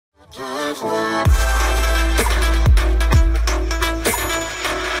If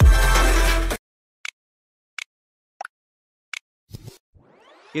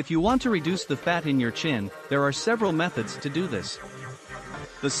you want to reduce the fat in your chin, there are several methods to do this.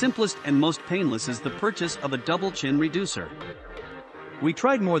 The simplest and most painless is the purchase of a double chin reducer. We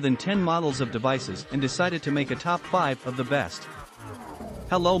tried more than 10 models of devices and decided to make a top 5 of the best.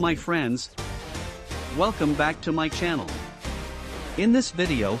 Hello my friends. Welcome back to my channel. In this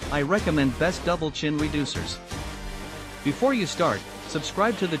video, I recommend best double chin reducers. Before you start,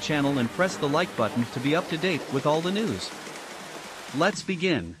 subscribe to the channel and press the like button to be up to date with all the news. Let's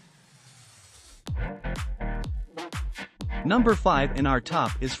begin. Number 5 in our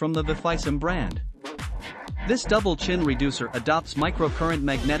top is from the Reusable brand. This double chin reducer adopts microcurrent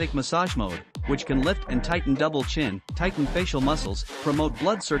magnetic massage mode, which can lift and tighten double chin, tighten facial muscles, promote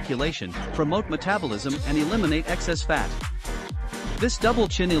blood circulation, promote metabolism and eliminate excess fat. This double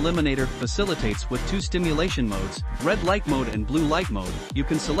chin eliminator facilitates with 2 stimulation modes, red light mode and blue light mode. You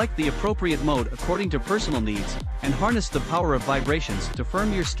can select the appropriate mode according to personal needs, and harness the power of vibrations to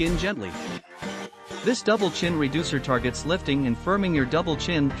firm your skin gently. This double chin reducer targets lifting and firming your double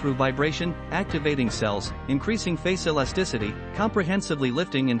chin through vibration, activating cells, increasing face elasticity, comprehensively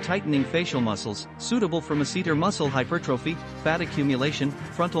lifting and tightening facial muscles, suitable for masseter muscle hypertrophy, fat accumulation,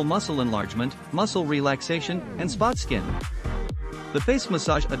 frontal muscle enlargement, muscle relaxation, and spot skin. The face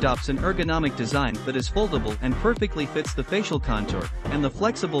massage adopts an ergonomic design that is foldable and perfectly fits the facial contour, and the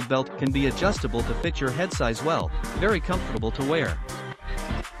flexible belt can be adjustable to fit your head size well, very comfortable to wear.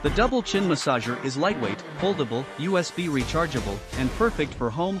 The double chin massager is lightweight, foldable, USB rechargeable, and perfect for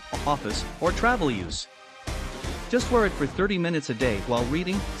home, office, or travel use. Just wear it for 30 minutes a day while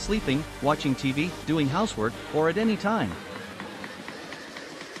reading, sleeping, watching TV, doing housework, or at any time.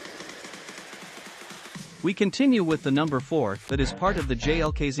 We continue with the number 4 that is part of the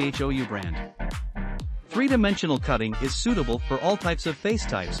Senhorita brand. 3-dimensional cutting is suitable for all types of face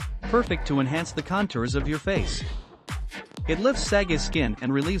types, perfect to enhance the contours of your face. It lifts saggy skin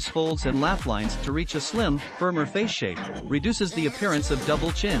and relieves folds and laugh lines to reach a slim, firmer face shape, reduces the appearance of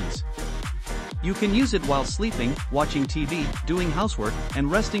double chins. You can use it while sleeping, watching TV, doing housework,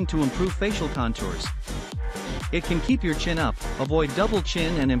 and resting to improve facial contours. It can keep your chin up, avoid double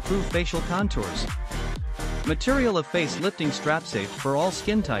chin and improve facial contours. Material of face lifting strap safe for all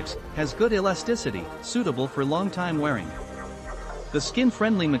skin types, has good elasticity, suitable for long time wearing. The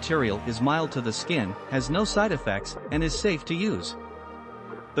skin-friendly material is mild to the skin, has no side effects, and is safe to use.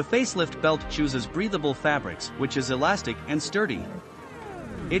 The facelift belt chooses breathable fabrics, which is elastic and sturdy.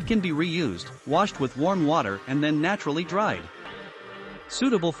 It can be reused, washed with warm water and then naturally dried.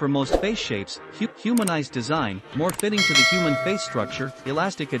 Suitable for most face shapes, humanized design, more fitting to the human face structure,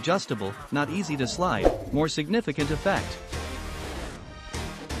 elastic adjustable, not easy to slide, more significant effect.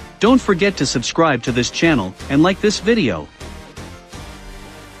 Don't forget to subscribe to this channel and like this video.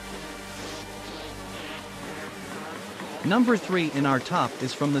 Number 3 in our top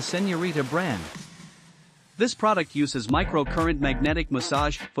is from the Senhorita brand. This product uses microcurrent magnetic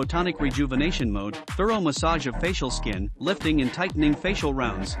massage, photonic rejuvenation mode, thorough massage of facial skin, lifting and tightening facial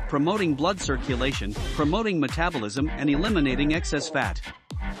rounds, promoting blood circulation, promoting metabolism and eliminating excess fat.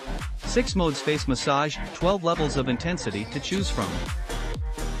 6 modes face massage, 12 levels of intensity to choose from.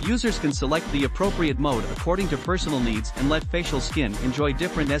 Users can select the appropriate mode according to personal needs and let facial skin enjoy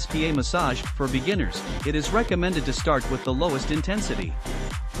different SPA massage. For beginners, it is recommended to start with the lowest intensity.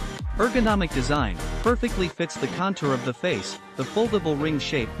 Ergonomic design, perfectly fits the contour of the face, the foldable ring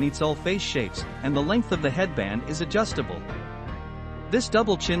shape meets all face shapes, and the length of the headband is adjustable. This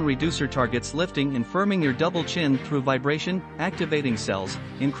double chin reducer targets lifting and firming your double chin through vibration, activating cells,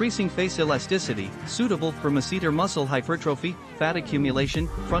 increasing face elasticity, suitable for masseter muscle hypertrophy, fat accumulation,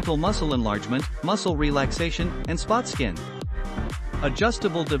 frontal muscle enlargement, muscle relaxation, and spot skin.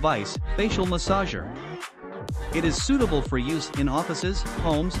 Adjustable device, facial massager. It is suitable for use in offices,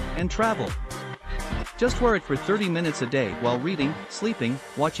 homes, and travel. Just wear it for 30 minutes a day while reading, sleeping,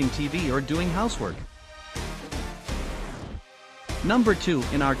 watching TV or doing housework. Number 2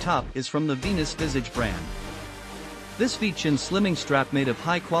 in our top is from the Reusable brand. This V-chin slimming strap made of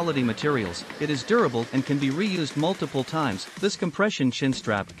high-quality materials, it is durable and can be reused multiple times. This compression chin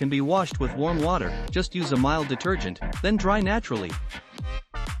strap can be washed with warm water, just use a mild detergent, then dry naturally.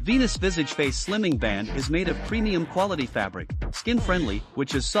 Venus Visage Face Slimming Band is made of premium quality fabric, skin-friendly,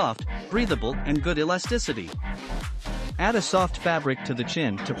 which is soft, breathable and good elasticity. Add a soft fabric to the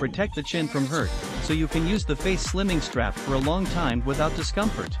chin to protect the chin from hurt, so you can use the face slimming strap for a long time without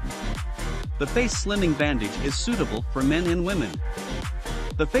discomfort. The face slimming bandage is suitable for men and women.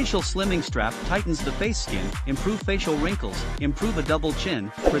 The facial slimming strap tightens the face skin, improve facial wrinkles, improve a double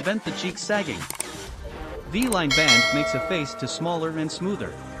chin, prevent the cheeks sagging. V-line band makes a face to smaller and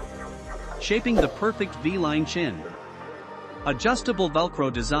smoother, shaping the perfect V-line chin. Adjustable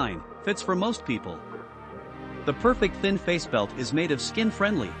Velcro design, fits for most people. The perfect thin face belt is made of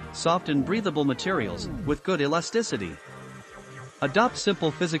skin-friendly, soft and breathable materials, with good elasticity. Adopt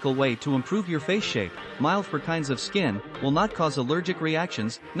simple physical way to improve your face shape, mild for kinds of skin, will not cause allergic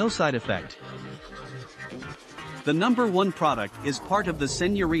reactions, no side effect. The number 1 product is part of the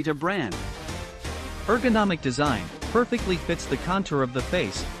Senhorita brand. Ergonomic design, perfectly fits the contour of the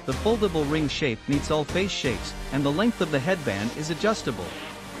face, the foldable ring shape meets all face shapes, and the length of the headband is adjustable.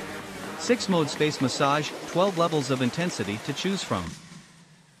 6 modes face massage, 12 levels of intensity to choose from.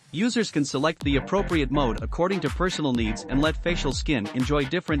 Users can select the appropriate mode according to personal needs and let facial skin enjoy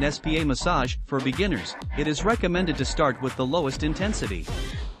different SPA massage. For beginners, it is recommended to start with the lowest intensity.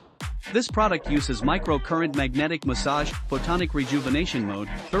 This product uses microcurrent magnetic massage, photonic rejuvenation mode,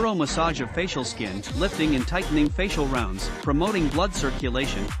 thorough massage of facial skin, lifting and tightening facial rounds, promoting blood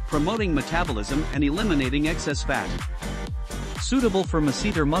circulation, promoting metabolism and eliminating excess fat. Suitable for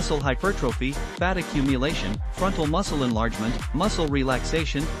masseter muscle hypertrophy, fat accumulation, frontal muscle enlargement, muscle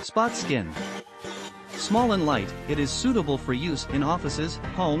relaxation, spot skin. Small and light, it is suitable for use in offices,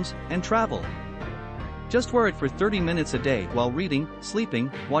 homes, and travel. Just wear it for 30 minutes a day while reading, sleeping,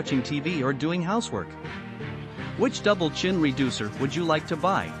 watching TV or doing housework. Which double chin reducer would you like to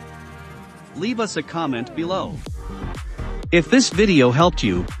buy? Leave us a comment below. If this video helped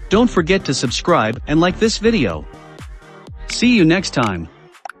you, don't forget to subscribe and like this video. See you next time.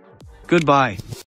 Goodbye.